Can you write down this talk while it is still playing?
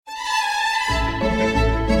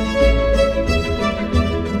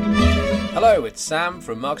Hello, it's Sam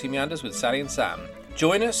from Marketing Meanders with Sally and Sam.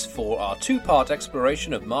 Join us for our two-part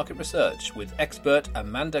exploration of market research with expert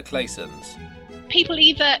Amanda Claessens. People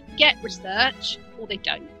either get research or they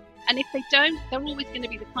don't. And if they don't, they're always going to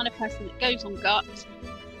be the kind of person that goes on gut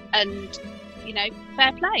and,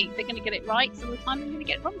 fair play. They're going to get it right some of the time, they're going to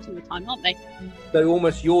get it wrong some of the time, aren't they? So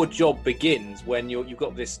almost your job begins when you've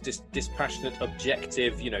got this dispassionate,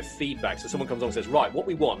 objective, feedback. So someone comes along and says, right, what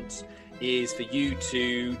we want is for you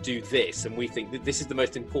to do this, and we think that this is the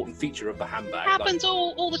most important feature of the handbag. It happens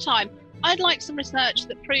all the time. I'd like some research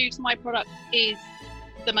that proves my product is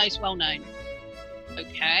the most well-known.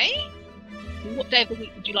 Okay. And what day of the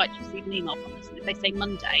week would you like to receive an email from us? And if they say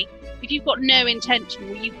Monday, if you've got no intention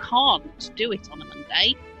or you can't do it on a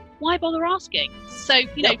Monday, why bother asking? So,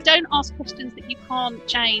 don't ask questions that you can't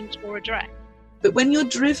change or address. But when you're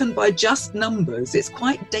driven by just numbers, it's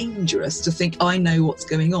quite dangerous to think, I know what's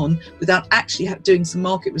going on, without actually doing some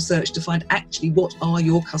market research to find actually what are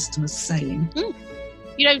your customers saying.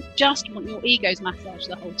 You don't just want your egos massaged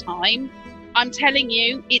the whole time. I'm telling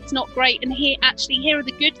you, it's not great. And here are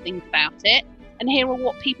the good things about it. And here are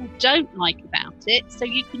what people don't like about it. So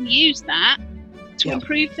you can use that to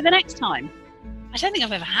improve for the next time. I don't think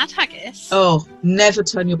I've ever had haggis. Oh, never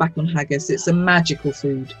turn your back on haggis. It's a magical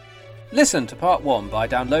food. Listen to part 1 by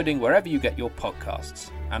downloading wherever you get your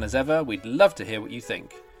podcasts. And as ever, we'd love to hear what you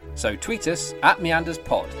think. So tweet us at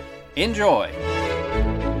MeandersPod. Enjoy!